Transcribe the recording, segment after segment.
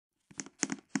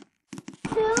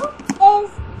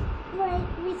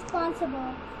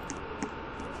responsible.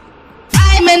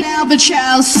 I'm an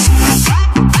albatross.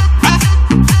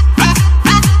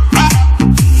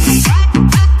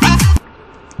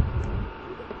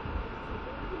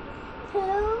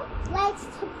 Who likes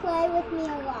to play with me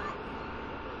a lot?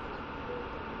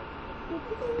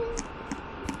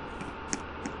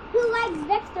 Who likes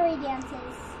victory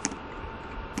dances?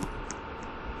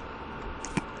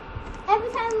 Every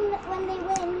time when they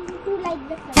win, who likes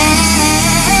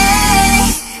victory?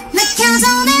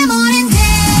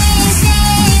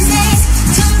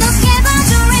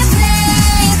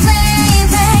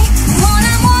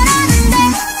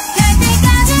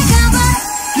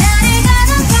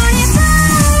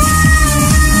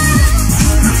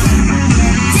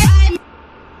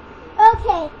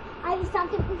 Okay, I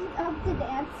stopped to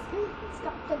dance.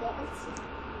 Stop to dance.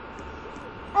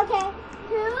 Okay,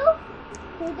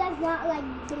 who does not like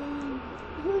Billie?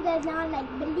 Who does not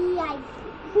like Billie Eilish?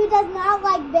 Who does not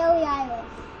like Billie Eilish?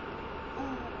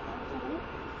 Okay.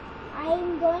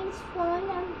 I'm going strong.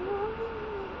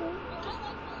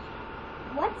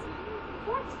 What?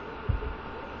 What?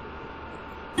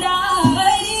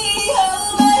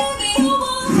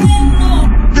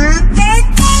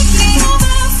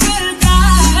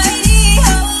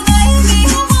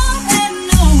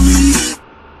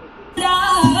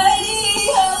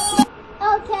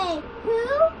 Okay,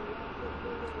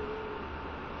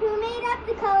 who made up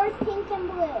the colors pink and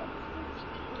blue?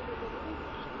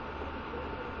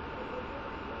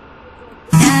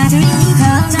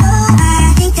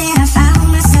 I think that I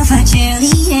found myself a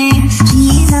cheerleader.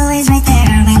 She's always right there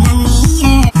when I need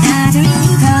her.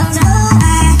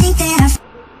 I think that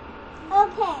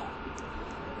Okay,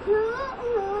 who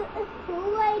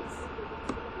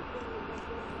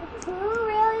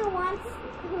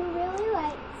really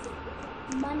likes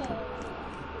money?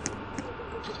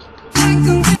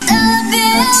 the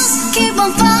bills keep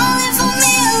on falling for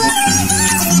me.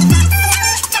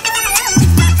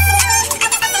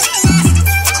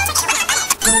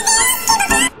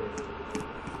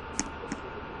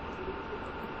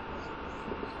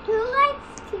 Who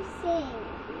likes to sing?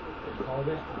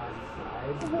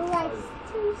 Who likes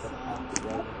to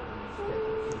sing?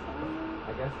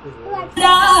 I guess Who likes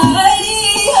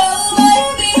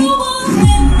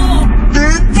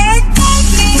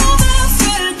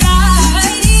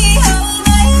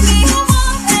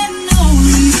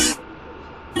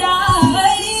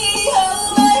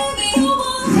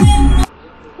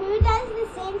Who does the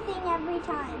same thing every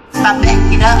time?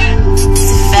 Back it up.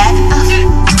 Back up.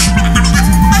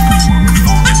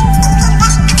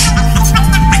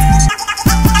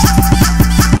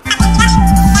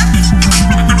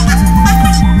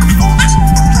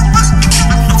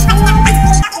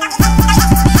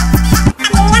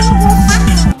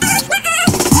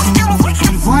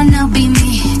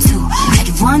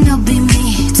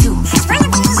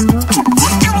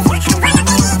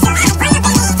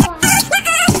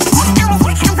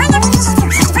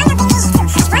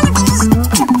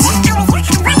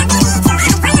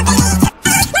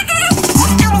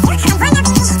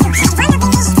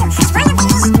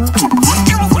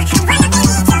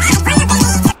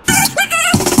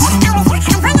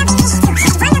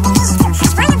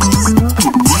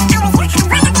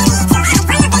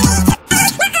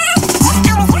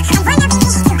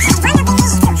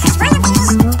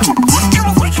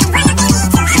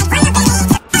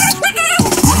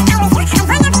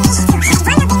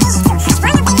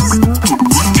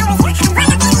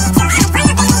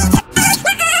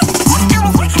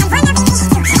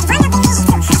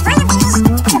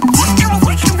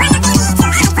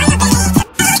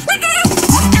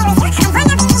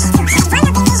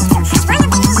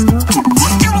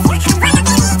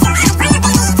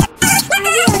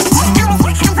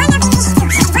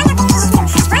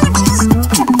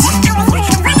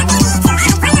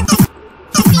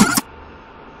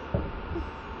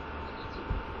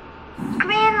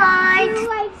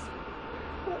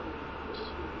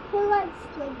 Who likes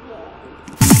Squid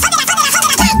Game?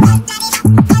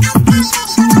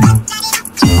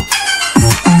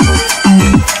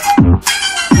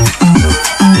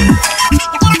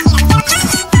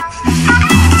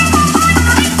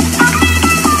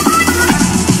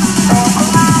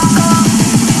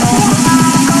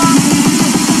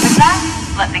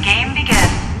 Let the game begin.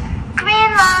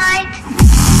 Green light.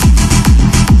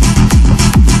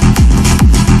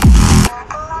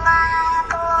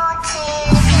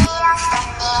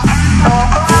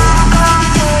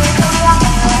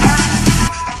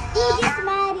 He gets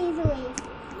mad easily.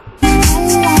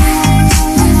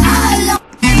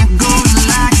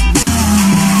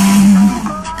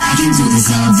 I can do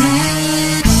this all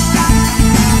day.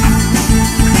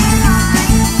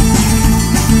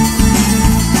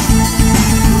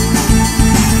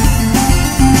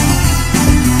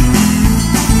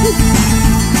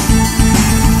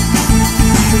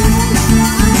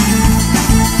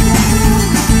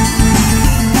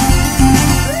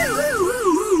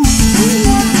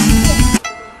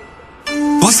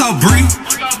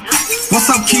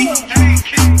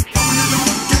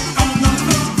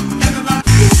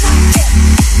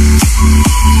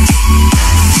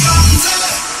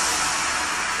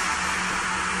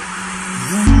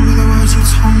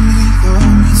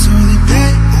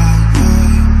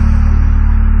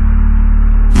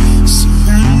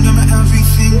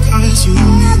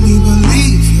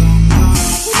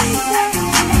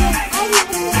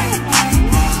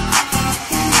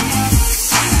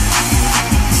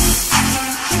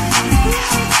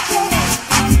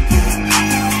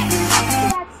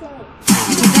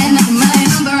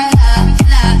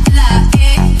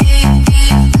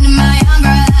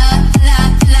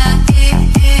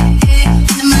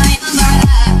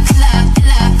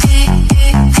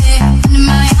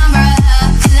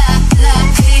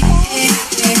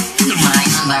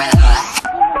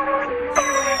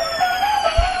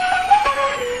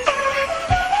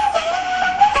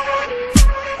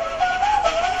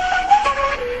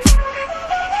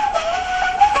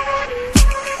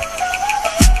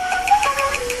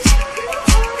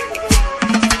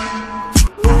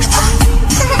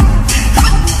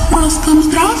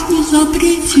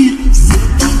 aprecio.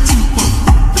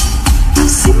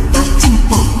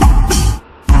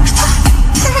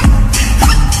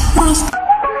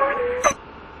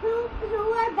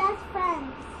 Who are best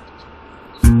friends?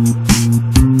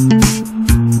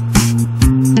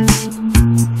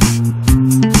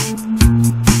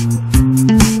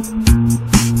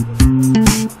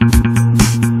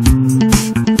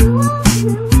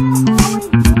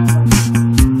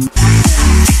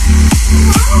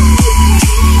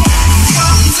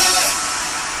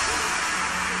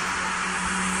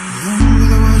 Remember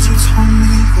the words you told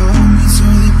me, love me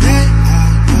till the day I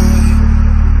die.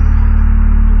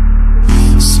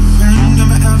 Surrender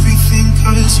my everything,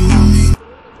 cause you mean.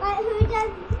 But who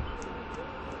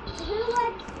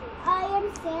likes I Am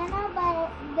Santa, but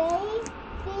they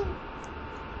think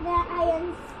that I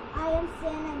Am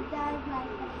Santa does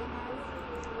like bananas.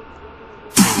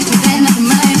 Then under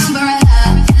my umbrella,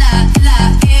 la la,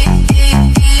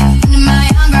 under my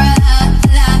umbrella,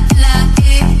 la la,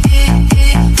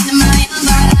 under my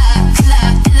umbrella, la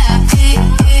la,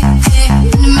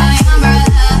 under my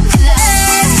umbrella, la.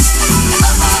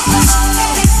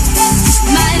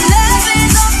 My love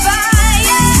is on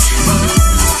fire.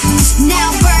 Now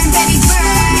burn, baby,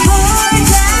 burn. More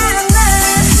than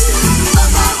love.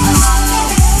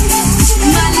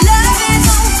 My love is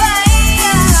on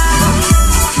fire.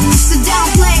 So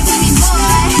don't play with me,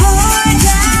 boy. More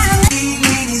than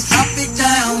ladies, drop it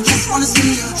down. Just wanna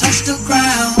see you touch the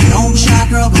ground. Don't be shy,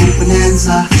 girl, go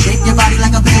bonanza.